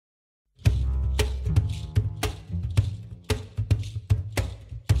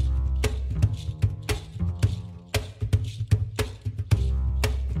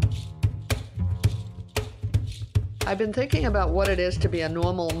I've been thinking about what it is to be a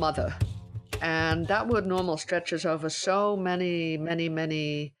normal mother, and that word normal stretches over so many, many,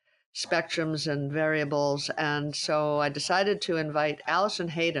 many spectrums and variables. And so I decided to invite Allison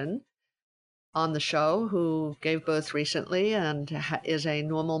Hayden on the show, who gave birth recently and is a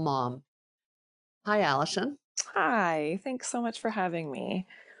normal mom. Hi, Allison. Hi, thanks so much for having me.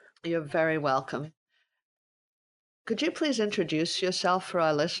 You're very welcome. Could you please introduce yourself for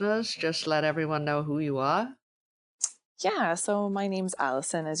our listeners? Just let everyone know who you are. Yeah, so my name's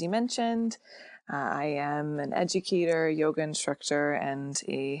Allison, as you mentioned. I am an educator, yoga instructor, and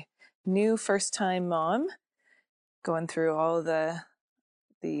a new first-time mom, going through all the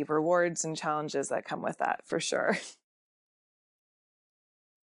rewards and challenges that come with that, for sure.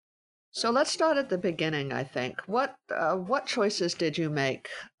 So let's start at the beginning, I think. What choices did you make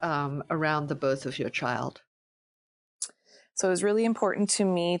around the birth of your child? So it was really important to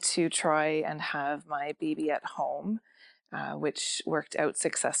me to try and have my baby at home, which worked out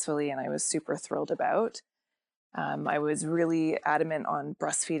successfully, and I was super thrilled about. I was really adamant on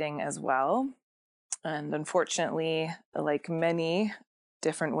breastfeeding as well. And unfortunately, like many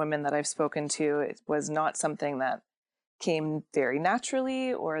different women that I've spoken to, it was not something that came very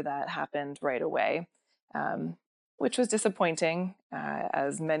naturally or that happened right away, um, which was disappointing,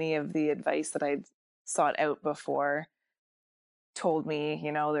 as many of the advice that I'd sought out before told me,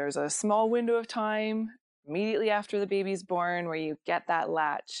 there's a small window of time immediately after the baby's born where you get that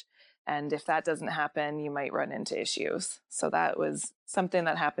latch. And if that doesn't happen, you might run into issues. So that was something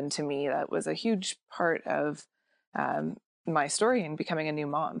that happened to me. That was a huge part of um, my story in becoming a new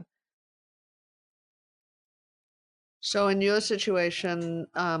mom. So in your situation,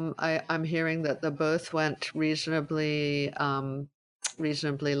 I'm hearing that the birth went reasonably,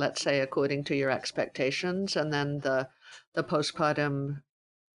 let's say, according to your expectations, and then the postpartum,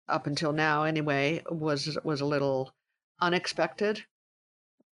 up until now anyway, was a little unexpected.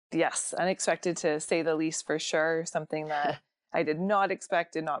 Yes, unexpected to say the least, for sure. Something that I did not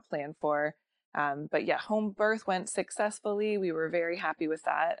expect, did not plan for. But yeah, home birth went successfully. We were very happy with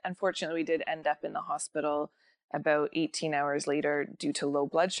that. Unfortunately, we did end up in the hospital about 18 hours later due to low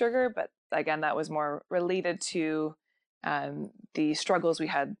blood sugar. But again, that was more related to the struggles we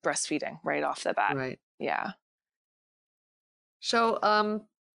had breastfeeding right off the bat. Right. Yeah. So,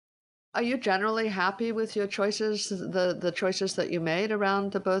 are you generally happy with your choices, the choices that you made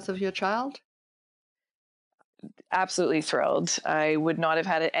around the birth of your child? Absolutely thrilled. I would not have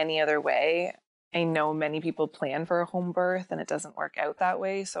had it any other way. I know many people plan for a home birth and it doesn't work out that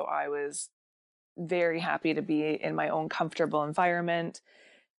way. So I was very happy to be in my own comfortable environment,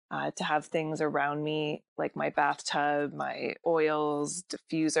 to have things around me like my bathtub, my oils,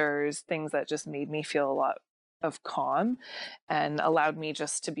 diffusers, things that just made me feel a lot of calm and allowed me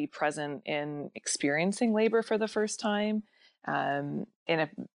just to be present in experiencing labor for the first time, in an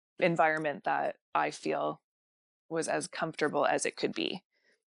environment that I feel was as comfortable as it could be.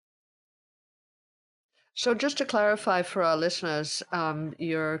 So just to clarify for our listeners,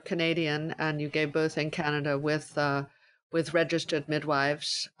 you're Canadian and you gave birth in Canada with registered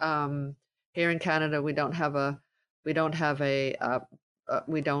midwives. Here in Canada, we don't have a we don't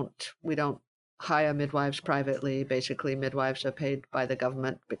hire midwives privately. Basically, midwives are paid by the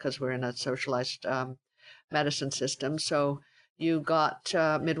government because we're in a socialized medicine system. So you got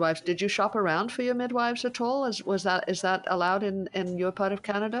midwives. Did you shop around for your midwives at all? Is that allowed in your part of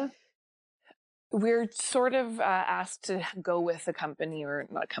Canada? We're sort of asked to go with the company, or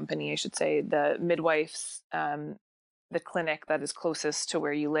not company, I should say, the midwife's, the clinic that is closest to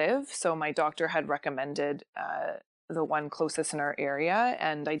where you live. So my doctor had recommended the one closest in our area,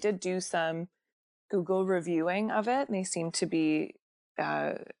 and I did do some Google reviewing of it, and they seem to be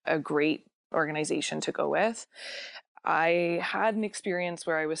a great organization to go with. I had an experience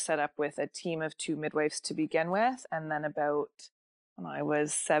where I was set up with a team of two midwives to begin with, and then about when I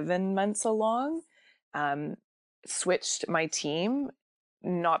was 7 months along, um, switched my team,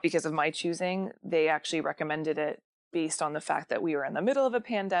 not because of my choosing. They actually recommended it based on the fact that we were in the middle of a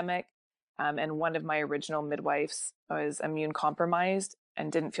pandemic, and one of my original midwives was immune compromised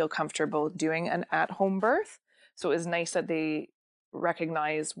and didn't feel comfortable doing an at-home birth. So it was nice that they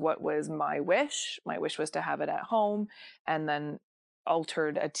recognized what was my wish. My wish was to have it at home, and then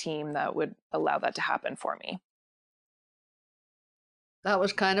altered a team that would allow that to happen for me. That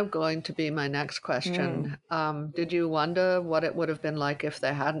was kind of going to be my next Mm. question. Did you wonder what it would have been like if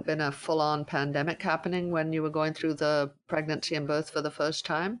there hadn't been a full-on pandemic happening when you were going through the pregnancy and birth for the first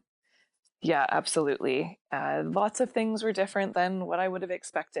time? Yeah, absolutely. Lots of things were different than what I would have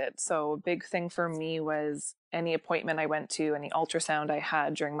expected. So, a big thing for me was any appointment I went to, any ultrasound I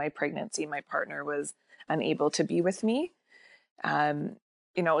had during my pregnancy, my partner was unable to be with me. Um,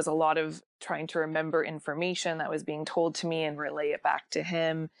 it was a lot of trying to remember information that was being told to me and relay it back to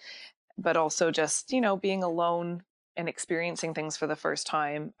him, but also just, being alone and experiencing things for the first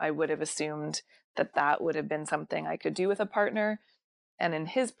time. I would have assumed that that would have been something I could do with a partner. And in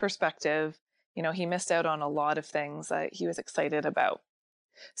his perspective, he missed out on a lot of things that he was excited about.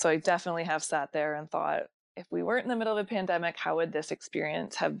 So I definitely have sat there and thought, if we weren't in the middle of a pandemic, how would this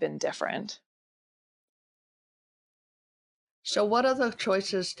experience have been different? So, what other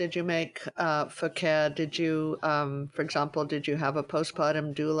choices did you make for care? Did you, for example, did you have a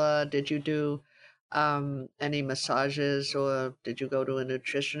postpartum doula? Did you do any massages, or did you go to a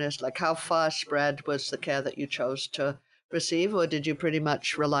nutritionist? Like, how far spread was the care that you chose to receive, or did you pretty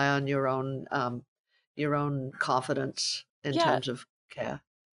much rely on your own confidence in Yeah, terms of care?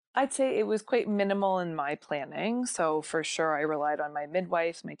 I'd say it was quite minimal in my planning. So for sure, I relied on my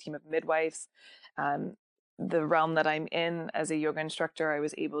midwives, my team of midwives. Um, the realm that I'm in as a yoga instructor, I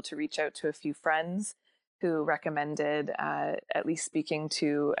was able to reach out to a few friends who recommended at least speaking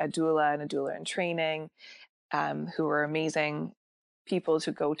to a doula and a doula in training, who were amazing people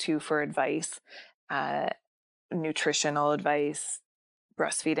to go to for advice, uh, nutritional advice,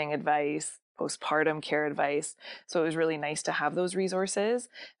 breastfeeding advice, postpartum care advice. So it was really nice to have those resources,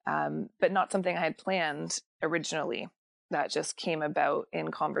 but not something I had planned originally. That just came about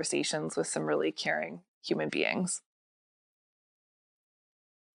in conversations with some really caring human beings.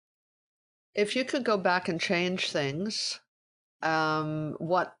 If you could go back and change things,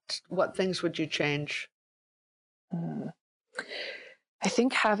 what things would you change? Mm. I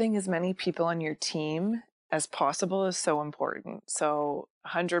think having as many people on your team as possible is so important. So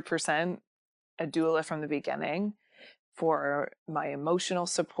 100% a doula from the beginning for my emotional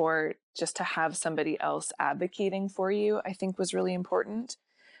support, just to have somebody else advocating for you, I think was really important.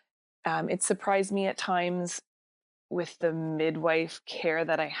 It surprised me at times with the midwife care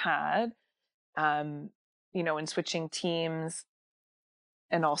that I had, um, in switching teams,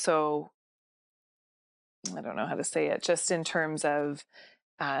 and also, I don't know how to say it, just in terms of,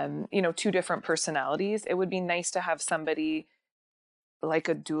 two different personalities. It would be nice to have somebody like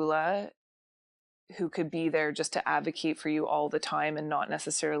a doula who could be there just to advocate for you all the time and not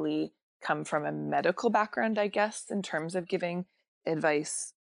necessarily come from a medical background, I guess, in terms of giving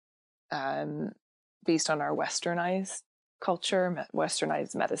advice, um, based on our westernized culture,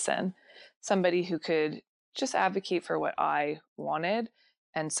 westernized medicine. Somebody who could just advocate for what I wanted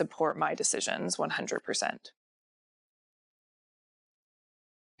and support my decisions 100%.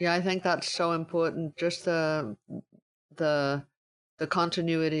 Yeah, I think that's so important. Just the the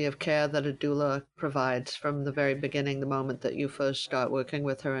continuity of care that a doula provides from the very beginning, the moment that you first start working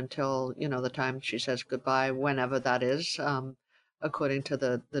with her until, the time she says goodbye, whenever that is, according to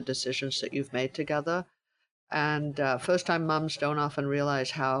the decisions that you've made together. And first time moms don't often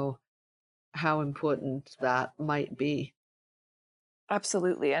realize how important that might be.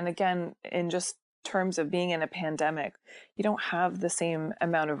 Absolutely. And again, in just terms of being in a pandemic, you don't have the same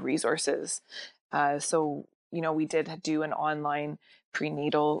amount of resources. So, we did do an online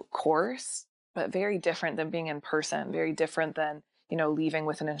prenatal course, but very different than being in person, very different than, leaving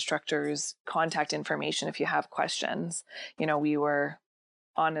with an instructor's contact information if you have questions. We were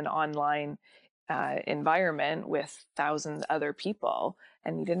on an online environment with thousands other people,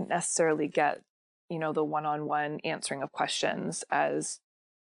 and you didn't necessarily get, the one-on-one answering of questions as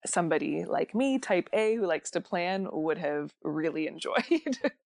somebody like me, type A, who likes to plan, would have really enjoyed.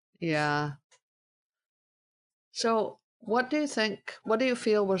 Yeah. So, what do you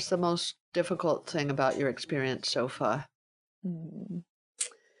feel was the most difficult thing about your experience so far? Hmm.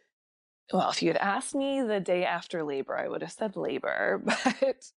 Well, if you had asked me the day after labor, I would have said labor,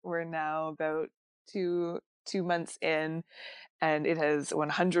 but we're now about two months in, and it has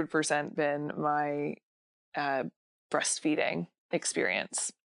 100% been my uh, breastfeeding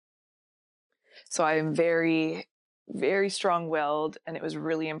experience. So I'm very, very strong willed, and it was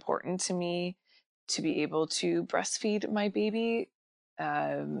really important to me to be able to breastfeed my baby.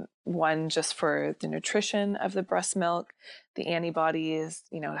 One, just for the nutrition of the breast milk, the antibodies,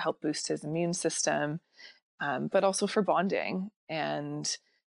 to help boost his immune system, but also for bonding. And,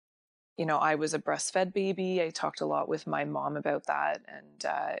 I was a breastfed baby. I talked a lot with my mom about that.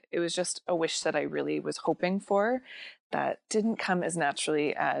 And it was just a wish that I really was hoping for that didn't come as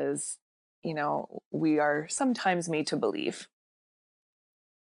naturally as, we are sometimes made to believe.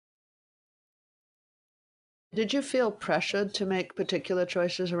 Did you feel pressured to make particular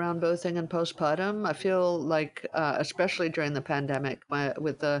choices around birthing and postpartum? I feel like, especially during the pandemic,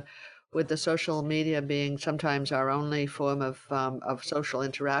 with the social media being sometimes our only form of social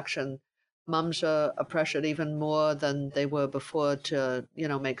interaction, mums are pressured even more than they were before to,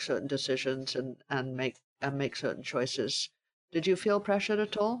 make certain decisions and make certain choices. Did you feel pressured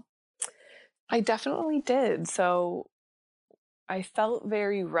at all? I definitely did. So I felt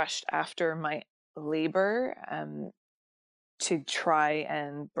very rushed after my labor to try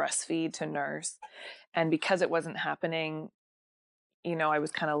and breastfeed, to nurse. And because it wasn't happening, I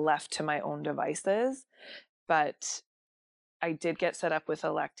was kind of left to my own devices. But I did get set up with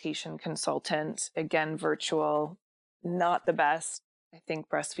a lactation consultant, again, virtual, not the best. I think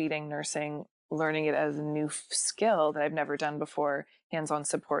breastfeeding, nursing, learning it as a new skill that I've never done before, hands-on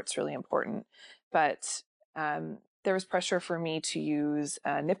support's really important. But there was pressure for me to use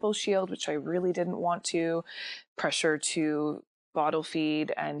a nipple shield, which I really didn't want to, pressure to bottle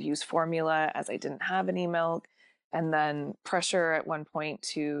feed and use formula as I didn't have any milk, and then pressure at one point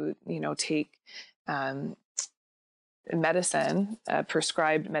to, take um, medicine,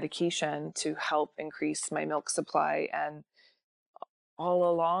 prescribed medication to help increase my milk supply. And all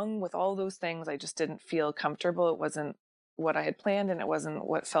along with all those things, I just didn't feel comfortable. It wasn't what I had planned, and it wasn't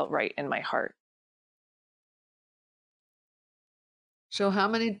what felt right in my heart. So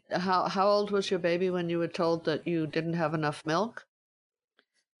how old was your baby when you were told that you didn't have enough milk?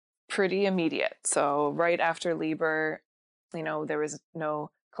 Pretty immediate. So right after labor, there was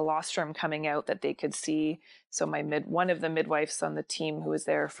no colostrum coming out that they could see. So one of the midwives on the team who was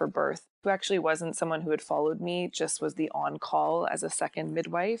there for birth, who actually wasn't someone who had followed me, just was the on call as a second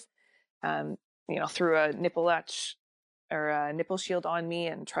midwife, um, threw a nipple latch or a nipple shield on me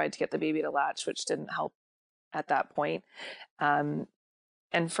and tried to get the baby to latch, which didn't help at that point. Um,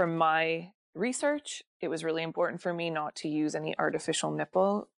 and from my research, it was really important for me not to use any artificial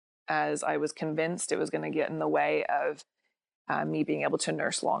nipple, as I was convinced it was going to get in the way of me being able to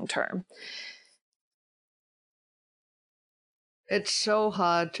nurse long term. It's so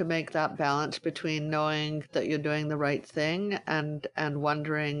hard to make that balance between knowing that you're doing the right thing and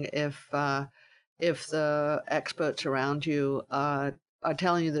wondering if the experts around you are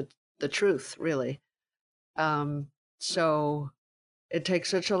telling you the truth, really. So it takes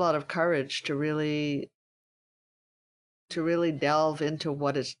such a lot of courage to really delve into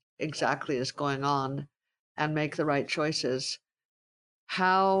what is exactly is going on and make the right choices.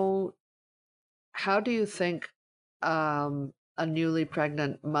 How how do you think a newly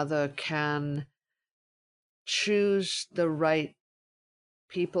pregnant mother can choose the right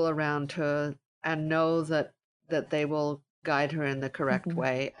people around her and know that they will guide her in the correct Mm-hmm.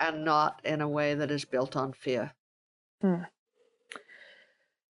 way and not in a way that is built on fear? Hmm.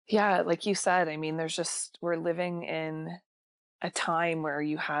 Yeah, like you said, I mean, we're living in a time where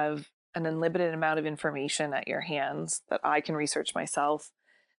you have an unlimited amount of information at your hands that I can research myself,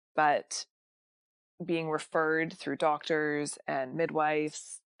 but being referred through doctors and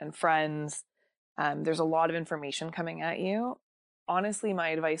midwives and friends, there's a lot of information coming at you. Honestly, my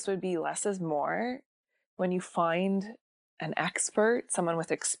advice would be less is more. When you find an expert, someone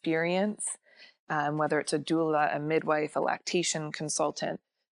with experience, whether it's a doula, a midwife, a lactation consultant,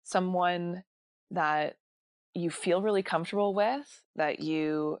 someone that you feel really comfortable with, that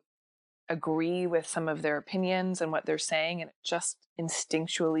you agree with some of their opinions and what they're saying, and it just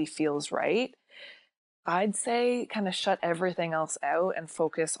instinctually feels right, I'd say kind of shut everything else out and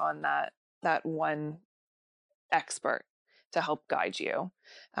focus on that one expert to help guide you.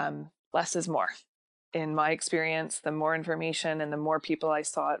 Less is more. In my experience, the more information and the more people I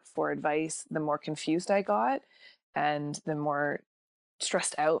sought for advice, the more confused I got and the more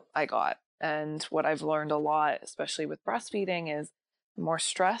stressed out I got. And what I've learned a lot, especially with breastfeeding, is the more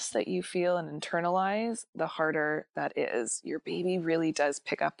stress that you feel and internalize, the harder that is. Your baby really does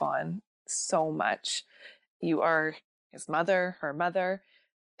pick up on so much. You are his mother, her mother.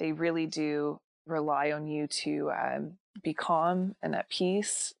 They really do rely on you to be calm and at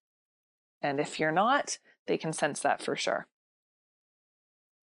peace. And if you're not, they can sense that for sure.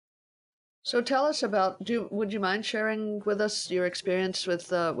 So tell us about, would you mind sharing with us your experience with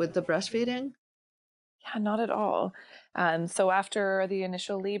the breastfeeding? Yeah, not at all. So after the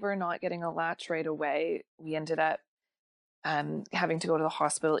initial labor, not getting a latch right away, we ended up having to go to the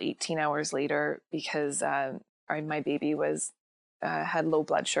hospital 18 hours later because my baby was had low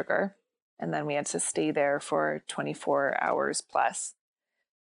blood sugar, and then we had to stay there for 24 hours plus.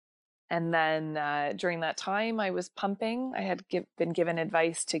 And then during that time, I was pumping. I had been given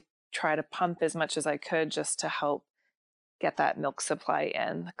advice to try to pump as much as I could just to help get that milk supply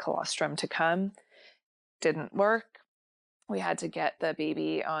in, the colostrum to come. Didn't work. We had to get the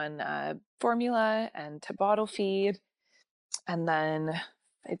baby on formula and to bottle feed. And then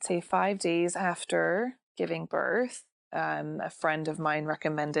I'd say 5 days after giving birth, a friend of mine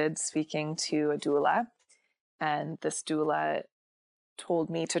recommended speaking to a doula, and this doula told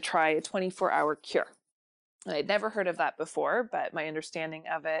me to try a 24-hour cure. And I'd never heard of that before, but my understanding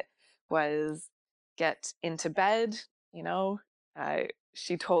of it was get into bed, you know.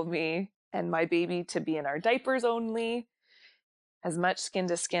 She told me and my baby to be in our diapers only, as much skin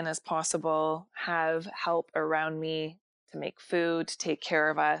to skin as possible, have help around me to make food, to take care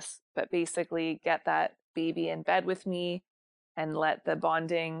of us, but basically get that baby in bed with me and let the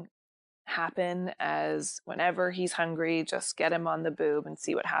bonding happen as whenever he's hungry, just get him on the boob and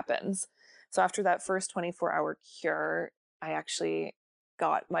see what happens. So after that first 24-hour cure, I actually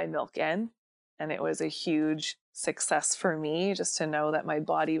got my milk in, and it was a huge success for me just to know that my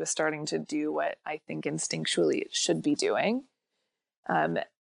body was starting to do what I think instinctually it should be doing. Um,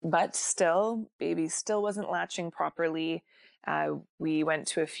 but still, baby still wasn't latching properly. We went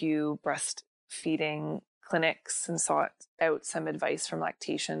to a few breastfeeding clinics and sought out some advice from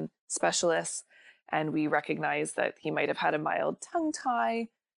lactation specialists. And we recognized that he might have had a mild tongue tie,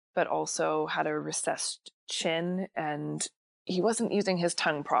 but also had a recessed chin, and he wasn't using his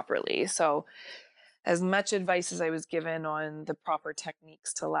tongue properly. So, as much advice as I was given on the proper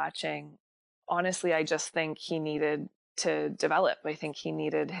techniques to latching, honestly, I just think he needed to develop. I think he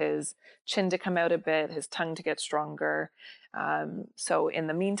needed his chin to come out a bit, his tongue to get stronger. So in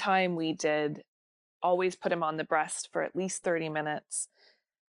the meantime, we did always put him on the breast for at least 30 minutes.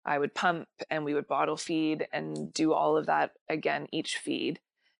 I would pump and we would bottle feed and do all of that again each feed.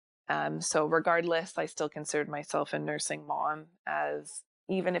 So regardless, I still considered myself a nursing mom, as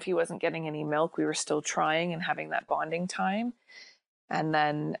even if he wasn't getting any milk, we were still trying and having that bonding time. And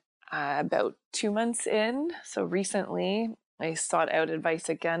then about 2 months in, so recently, I sought out advice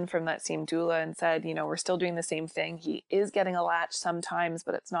again from that same doula and said, we're still doing the same thing. He is getting a latch sometimes,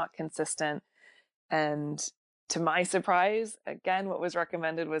 but it's not consistent. And to my surprise, again, what was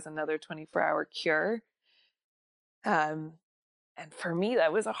recommended was another 24-hour cure. And for me,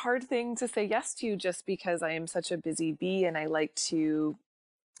 that was a hard thing to say yes to, just because I am such a busy bee and I like to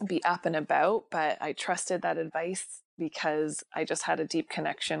be up and about. But I trusted that advice because I just had a deep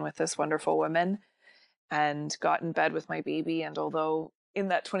connection with this wonderful woman and got in bed with my baby. And although in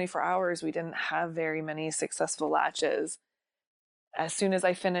that 24 hours, we didn't have very many successful latches, as soon as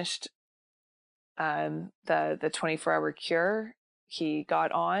I finished the 24-hour cure, he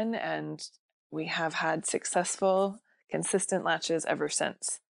got on, and we have had successful, consistent latches ever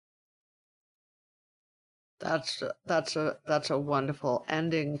since. That's a wonderful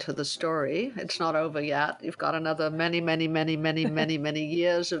ending to the story. It's not over yet. You've got another many, many, many, many, many, many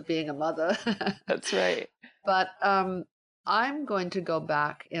years of being a mother. That's right. But I'm going to go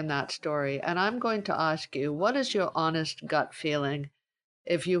back in that story, and I'm going to ask you, what is your honest gut feeling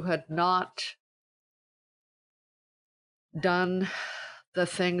if you had not done the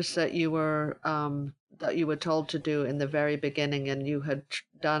things that you were told to do in the very beginning, and you had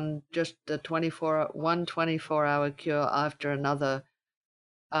done just the 24-hour cure after another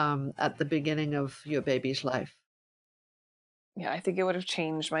at the beginning of your baby's life? Yeah, I think it would have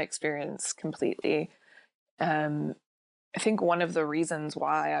changed my experience completely. I think one of the reasons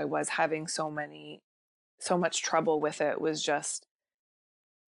why I was having so much trouble with it was just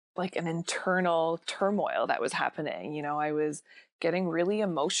like an internal turmoil that was happening. I was getting really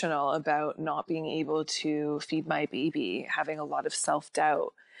emotional about not being able to feed my baby, having a lot of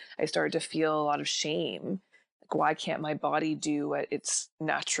self-doubt. I started to feel a lot of shame. Like, why can't my body do what it's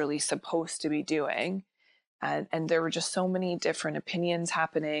naturally supposed to be doing? And there were just so many different opinions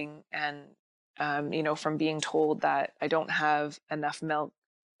happening. And, from being told that I don't have enough milk,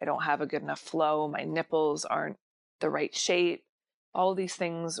 I don't have a good enough flow, my nipples aren't the right shape, all these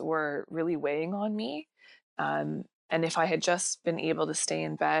things were really weighing on me. And if I had just been able to stay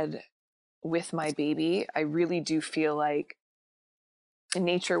in bed with my baby, I really do feel like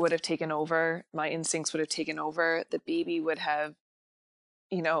nature would have taken over, my instincts would have taken over, the baby would have,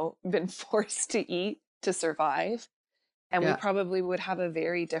 been forced to eat to survive. And we Yeah. probably would have a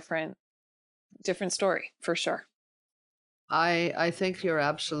very different story, for sure. I think you're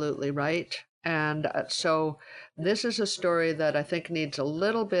absolutely right. And so this is a story that I think needs a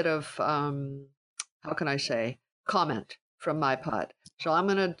little bit of, how can I say, comment from my part. So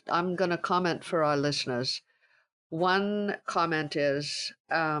I'm gonna comment for our listeners. One comment is,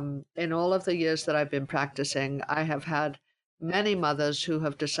 in all of the years that I've been practicing, I have had many mothers who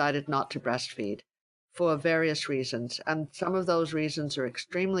have decided not to breastfeed for various reasons. And some of those reasons are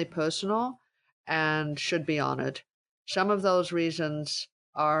extremely personal and should be honored. Some of those reasons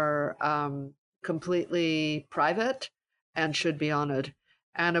are completely private and should be honored.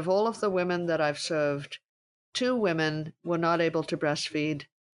 And of all of the women that I've served, 2 women were not able to breastfeed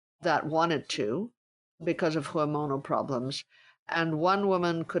that wanted to because of hormonal problems, and 1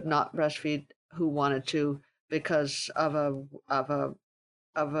 woman could not breastfeed who wanted to because of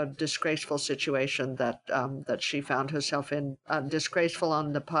a disgraceful situation that she found herself in, disgraceful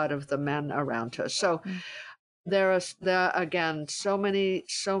on the part of the men around her. So Mm. there again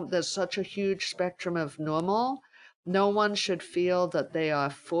there's such a huge spectrum of normal. No one should feel that they are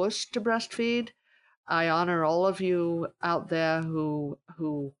forced to breastfeed. I honor all of you out there who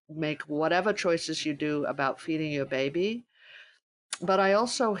make whatever choices you do about feeding your baby. But I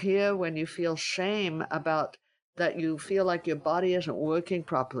also hear when you feel shame about that, you feel like your body isn't working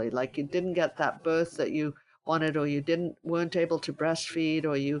properly, like you didn't get that birth that you wanted, or you didn't weren't able to breastfeed,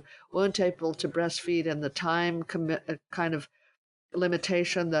 or you weren't able to breastfeed in the time kind of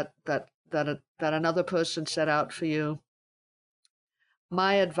limitation that another person set out for you.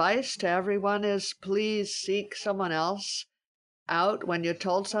 My advice to everyone is please seek someone else out when you're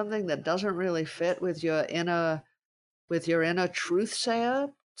told something that doesn't really fit with your inner truth sayer.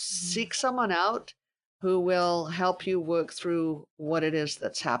 Seek someone out who will help you work through what it is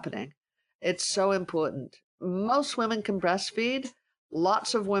that's happening. It's so important. Most women can breastfeed.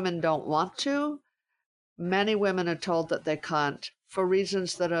 Lots of women don't want to. Many women are told that they can't for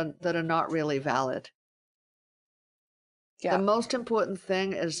reasons that are not really valid. The Yeah. most important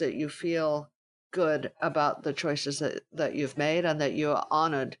thing is that you feel good about the choices that you've made, and that you're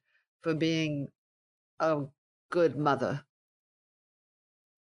honored for being a good mother.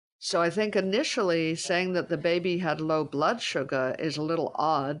 So I think initially saying that the baby had low blood sugar is a little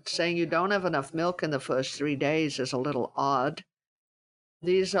odd. Saying you don't have enough milk in the first 3 days is a little odd.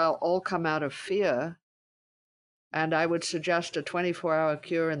 These are all come out of fear. And I would suggest a 24-hour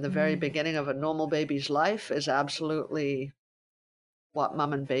cure in the very Mm. beginning of a normal baby's life is absolutely what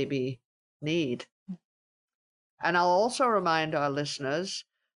mom and baby need. And I'll also remind our listeners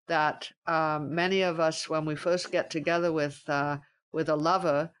that many of us, when we first get together with a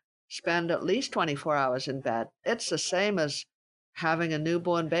lover, spend at least 24 hours in bed. It's the same as having a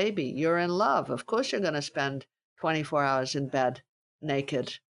newborn baby. You're in love. Of course, you're going to spend 24 hours in bed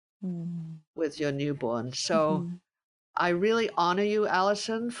naked Mm. with your newborn. So Mhm. I really honor you,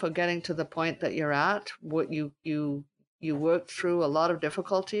 Allison, for getting to the point that you're at. What you worked through a lot of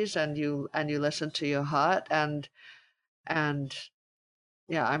difficulties, and you listened to your heart, and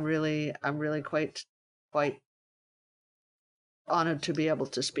yeah, I'm really quite honored to be able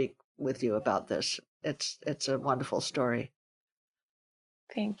to speak with you about this. It's a wonderful story.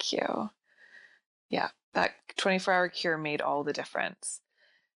 Thank you. Yeah, that 24-hour cure made all the difference.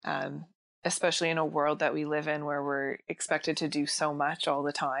 Um, Especially in a world that we live in where we're expected to do so much all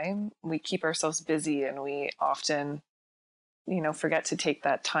the time. We keep ourselves busy and we often, forget to take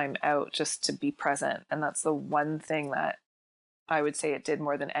that time out just to be present. And that's the one thing that I would say it did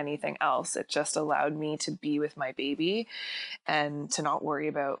more than anything else. It just allowed me to be with my baby and to not worry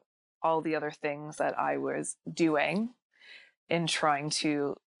about all the other things that I was doing in trying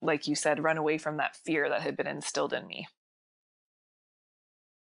to, like you said, run away from that fear that had been instilled in me.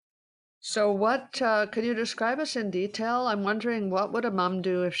 So what could you describe us in detail? I'm wondering, what would a mom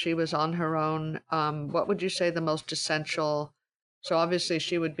do if she was on her own? What would you say the most essential? So obviously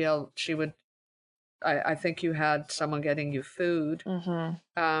she would, I think you had someone getting you food.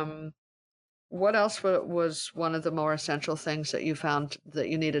 Mm-hmm. Um, what else was one of the more essential things that you found that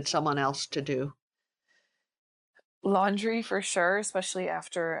you needed someone else to do? Laundry for sure, especially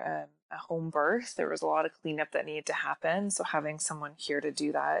after a home birth. There was a lot of cleanup that needed to happen. So having someone here to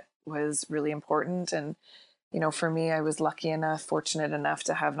do that was really important. And, for me, I was lucky enough, fortunate enough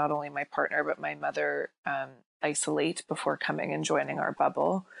to have not only my partner, but my mother isolate before coming and joining our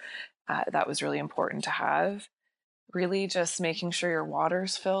bubble. That was really important to have. Really just making sure your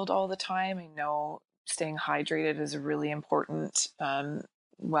water's filled all the time. I know staying hydrated is really important.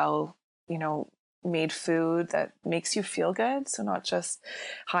 Well, you know, made food that makes you feel good. So not just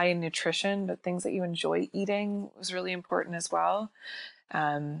high in nutrition, but things that you enjoy eating was really important as well.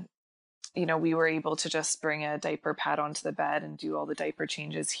 Um, we were able to just bring a diaper pad onto the bed and do all the diaper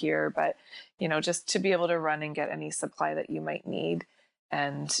changes here. But, just to be able to run and get any supply that you might need.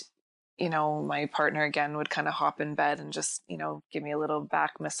 And, my partner again would kind of hop in bed and just, give me a little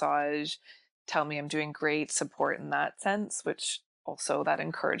back massage, tell me I'm doing great, support in that sense, which also that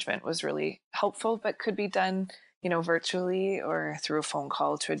encouragement was really helpful, but could be done, virtually or through a phone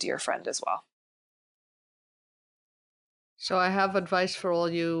call to a dear friend as well. So I have advice for all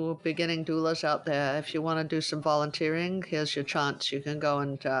you beginning doulas out there. If you want to do some volunteering, here's your chance. You can go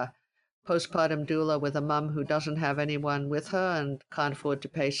and postpartum doula with a mum who doesn't have anyone with her and can't afford to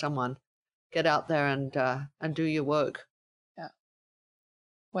pay someone. get out there and do your work. Yeah.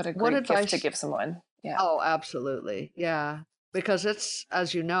 What a What great gift to advice? give someone. Yeah. Oh, absolutely. Yeah. Because it's,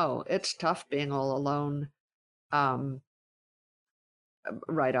 as you know, it's tough being all alone um,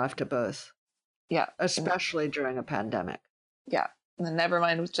 right after birth, Yeah. especially during a pandemic. Yeah. And then never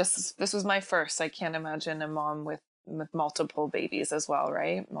mind, just this was my first. I can't imagine a mom with multiple babies as well,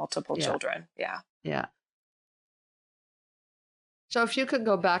 right? Multiple Yeah. children. Yeah. Yeah. So if you could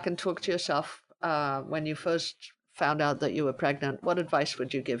go back and talk to yourself when you first found out that you were pregnant, what advice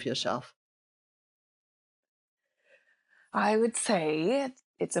would you give yourself? I would say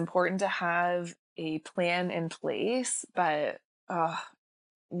it's important to have a plan in place, but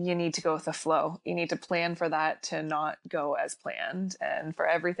you need to go with the flow. You need to plan for that to not go as planned and for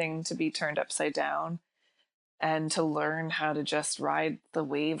everything to be turned upside down and to learn how to just ride the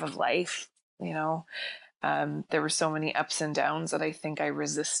wave of life. You know, there were so many ups and downs that I think I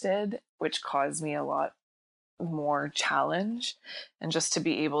resisted, which caused me a lot more challenge. And just to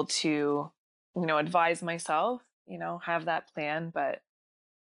be able to, advise myself, have that plan, but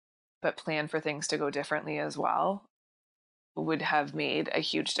plan for things to go differently as well would have made a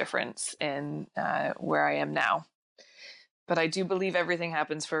huge difference in where I am now. But I do believe everything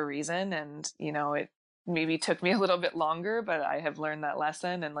happens for a reason. And, it maybe took me a little bit longer, but I have learned that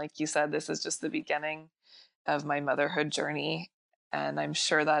lesson. And like you said, this is just the beginning of my motherhood journey. And I'm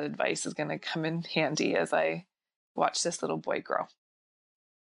sure that advice is going to come in handy as I watch this little boy grow.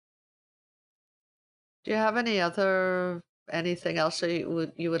 Do you have anything else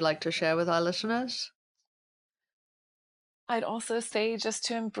that you would like to share with our listeners? I'd also say just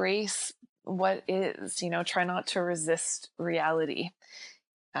to embrace what is, try not to resist reality.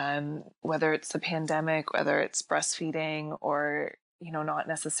 Whether it's the pandemic, whether it's breastfeeding, or not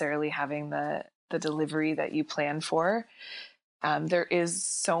necessarily having the delivery that you plan for. There is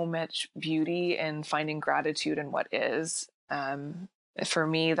so much beauty in finding gratitude in what is. For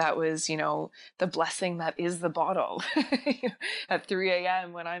me, that was the blessing that is the bottle at 3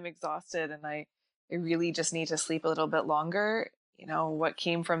 a.m. when I'm exhausted and I really just need to sleep a little bit longer. What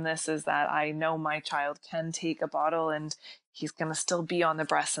came from this is that I know my child can take a bottle and he's going to still be on the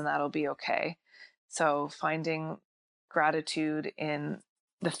breast and that'll be okay. So finding gratitude in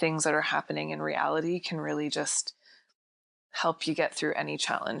the things that are happening in reality can really just help you get through any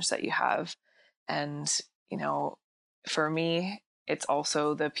challenge that you have. And, for me, it's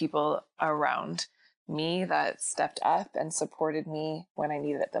also the people around me that stepped up and supported me when I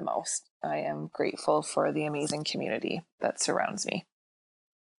needed it the most. I am grateful for the amazing community that surrounds me.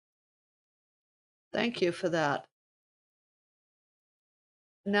 Thank you for that.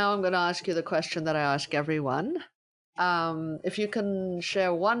 Now I'm going to ask you the question that I ask everyone. If you can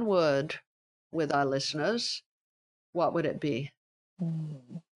share one word with our listeners, what would it be?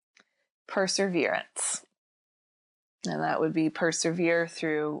 Perseverance. And that would be persevere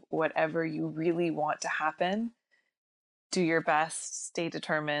through whatever you really want to happen. Do your best, stay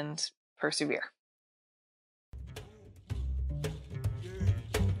determined, persevere.